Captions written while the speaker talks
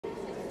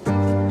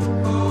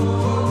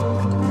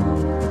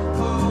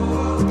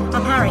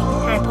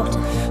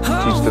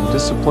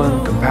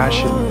discipline,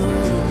 compassion,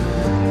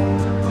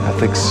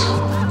 ethics.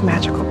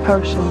 Magical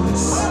potions,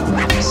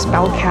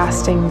 spell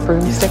casting,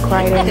 broomstick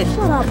riding.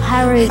 Shut up,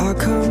 Harry. I'll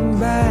come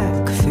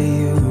back for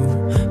you,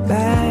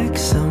 back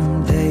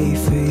someday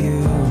for you.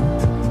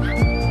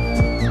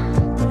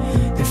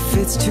 If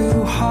it's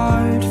too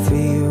hard for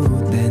you,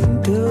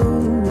 then do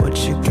what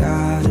you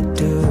gotta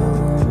do.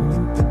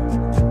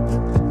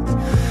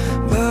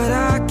 But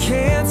I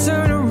can't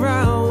turn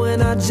around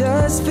when I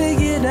just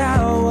figured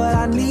out what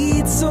I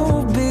need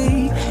to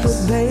be.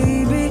 But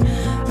baby,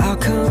 I'll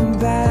come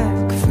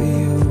back for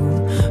you,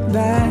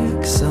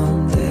 back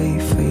someday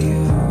for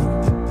you.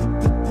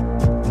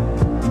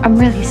 I'm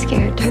really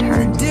scared to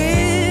turn.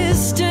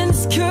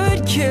 Distance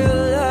could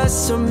kill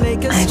us or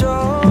make us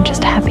strong. I'm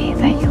just happy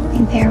that you'll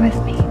be there with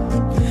me.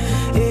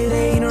 It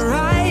ain't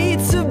right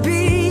to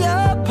be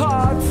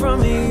apart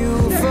from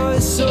you for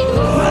so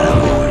long. My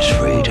love always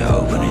free to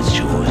open its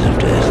jaws of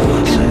death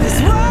once again.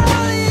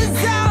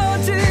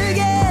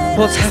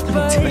 What's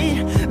happening to me?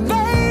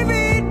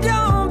 Baby,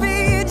 don't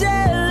be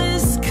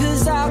jealous,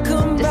 'cause I'll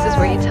come back. This is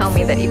where you tell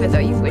me that even though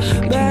you wish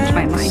you could change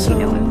my mind, you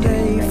know I'm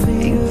doing the right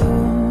thing.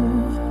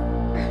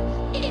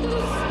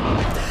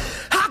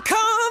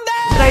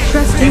 But I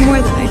trust you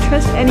more than I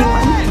trust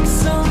anyone.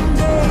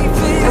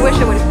 I wish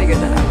I would have figured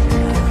that out.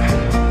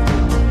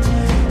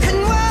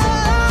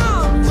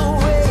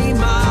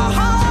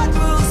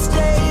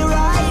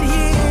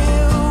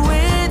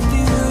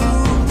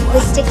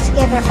 We'll stick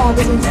together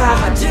always and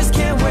forever. Just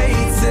can't wait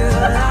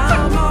till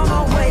I'm